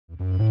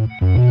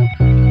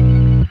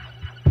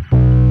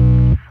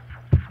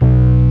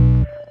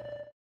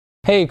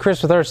Hey,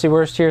 Chris with RC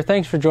Worst here.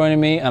 Thanks for joining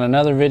me on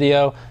another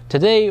video.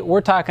 Today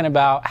we're talking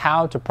about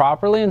how to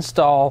properly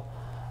install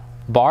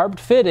barbed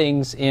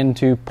fittings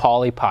into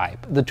poly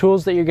pipe. The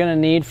tools that you're going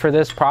to need for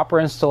this proper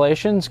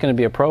installation is going to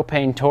be a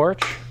propane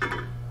torch,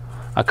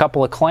 a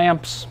couple of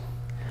clamps.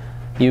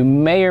 You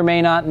may or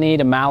may not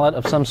need a mallet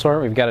of some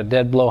sort. We've got a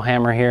dead blow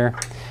hammer here,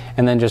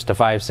 and then just a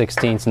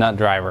 5/16 nut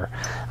driver.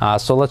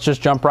 So let's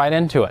just jump right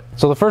into it.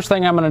 So the first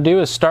thing I'm going to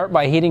do is start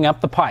by heating up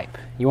the pipe.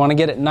 You want to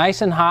get it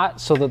nice and hot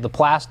so that the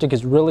plastic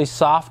is really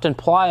soft and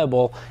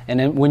pliable, and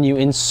then when you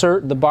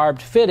insert the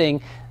barbed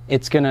fitting,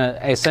 it's going to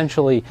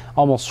essentially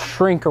almost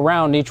shrink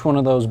around each one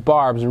of those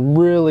barbs and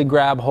really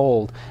grab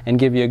hold and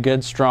give you a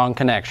good strong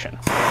connection.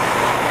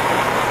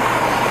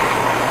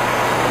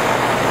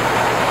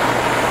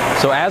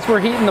 So as we're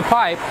heating the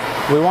pipe,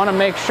 we want to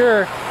make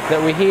sure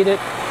that we heat it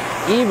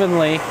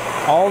evenly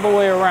all the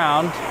way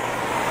around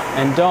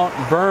and don't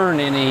burn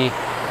any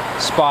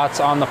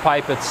spots on the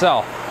pipe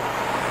itself.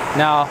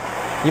 Now,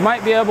 you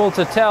might be able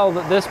to tell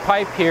that this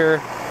pipe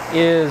here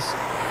is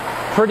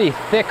pretty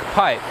thick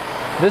pipe.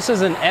 This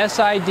is an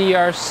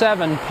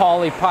SIDR7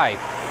 poly pipe.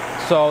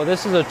 So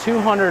this is a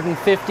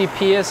 250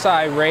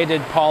 PSI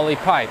rated poly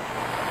pipe.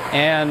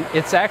 And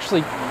it's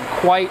actually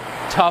quite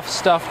tough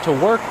stuff to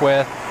work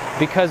with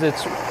because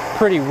it's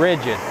pretty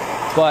rigid.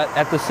 But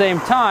at the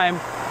same time,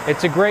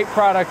 it's a great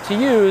product to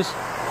use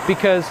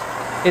because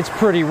it's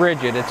pretty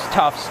rigid. It's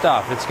tough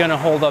stuff. It's going to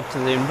hold up to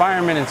the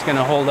environment. It's going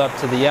to hold up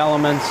to the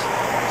elements.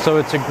 So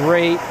it's a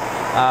great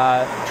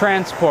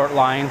transport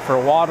line for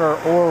water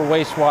or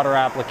wastewater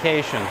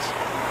applications.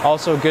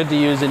 Also good to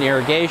use in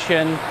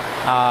irrigation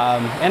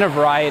and a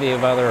variety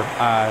of other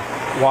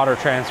water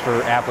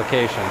transfer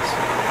applications.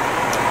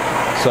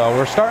 So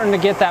we're starting to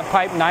get that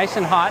pipe nice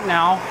and hot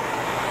now.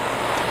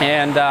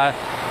 And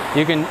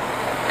you can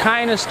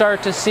kind of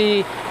start to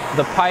see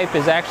the pipe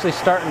is actually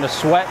starting to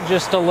sweat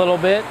just a little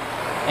bit,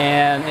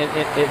 and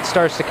it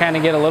starts to kind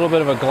of get a little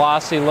bit of a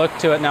glossy look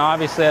to it. Now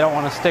obviously I don't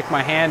want to stick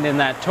my hand in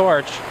that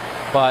torch,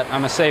 but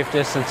I'm a safe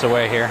distance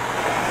away here.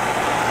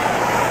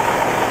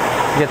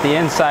 Get the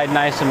inside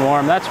nice and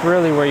warm. That's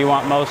really where you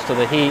want most of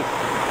the heat.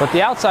 But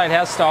the outside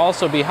has to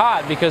also be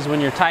hot because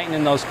when you're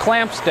tightening those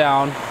clamps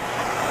down,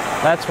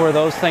 that's where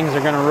those things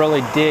are going to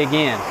really dig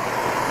in.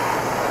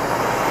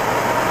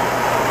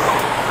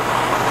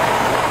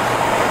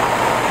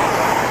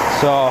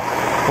 So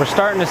we're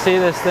starting to see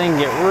this thing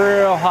get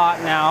real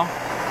hot now,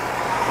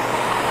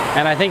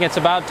 and I think it's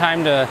about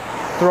time to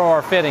throw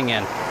our fitting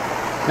in.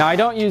 Now I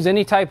don't use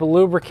any type of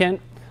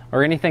lubricant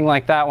or anything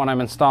like that when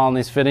I'm installing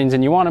these fittings,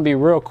 and you want to be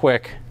real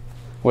quick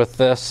with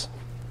this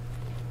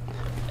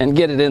and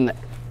get it in there.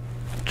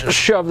 Just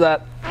shove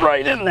that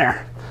right in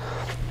there.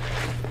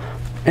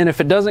 And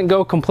if it doesn't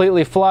go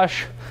completely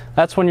flush,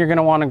 that's when you're going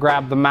to want to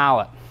grab the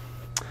mallet.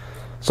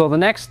 So the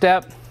next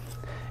step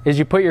is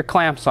you put your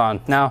clamps on.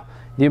 Now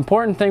the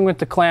important thing with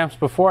the clamps,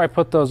 before I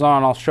put those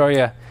on, I'll show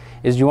you,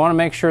 is you want to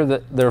make sure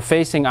that they're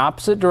facing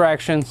opposite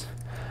directions,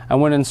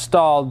 and when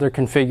installed they're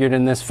configured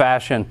in this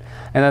fashion.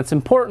 And that's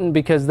important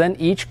because then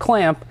each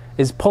clamp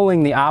is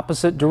pulling the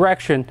opposite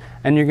direction,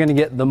 and you're going to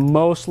get the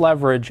most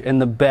leverage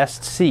and the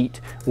best seat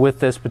with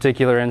this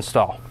particular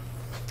install.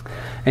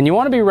 And you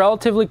want to be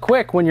relatively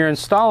quick when you're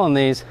installing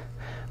these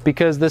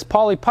because this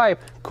poly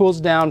pipe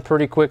cools down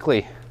pretty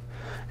quickly,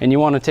 and you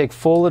want to take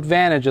full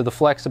advantage of the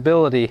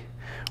flexibility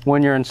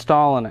when you're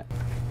installing it.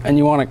 And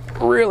you want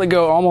to really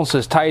go almost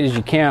as tight as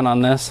you can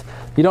on this.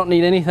 You don't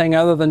need anything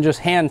other than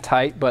just hand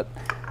tight, but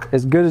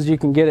as good as you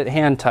can get it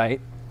hand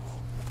tight.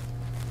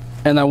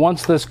 And then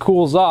once this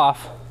cools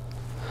off,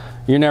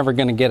 you're never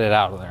going to get it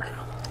out of there.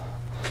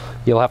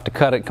 You'll have to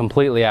cut it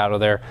completely out of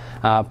there,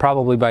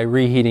 probably by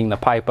reheating the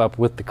pipe up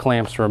with the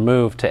clamps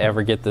removed to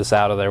ever get this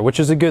out of there, which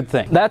is a good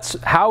thing.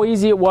 That's how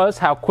easy it was,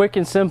 how quick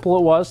and simple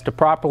it was to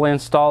properly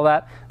install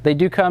that. They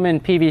do come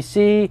in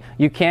PVC.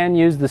 You can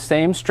use the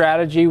same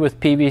strategy with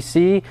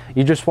PVC.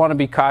 You just want to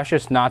be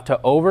cautious not to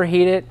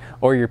overheat it,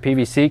 or your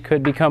PVC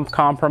could become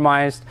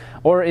compromised,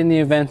 or in the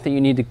event that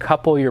you need to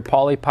couple your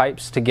poly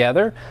pipes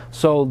together.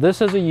 So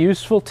this is a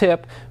useful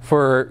tip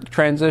for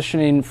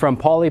transitioning from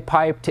poly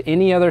pipe to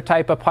any other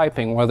type of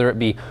piping, whether it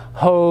be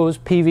hose,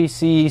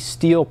 PVC,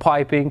 steel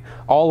piping.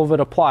 All of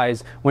it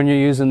applies when you're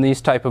using these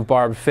type of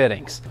barbed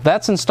fittings.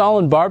 That's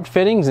installing barbed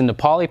fittings into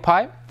poly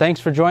pipe. Thanks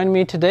for joining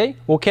me today.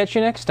 We'll catch you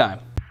next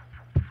time.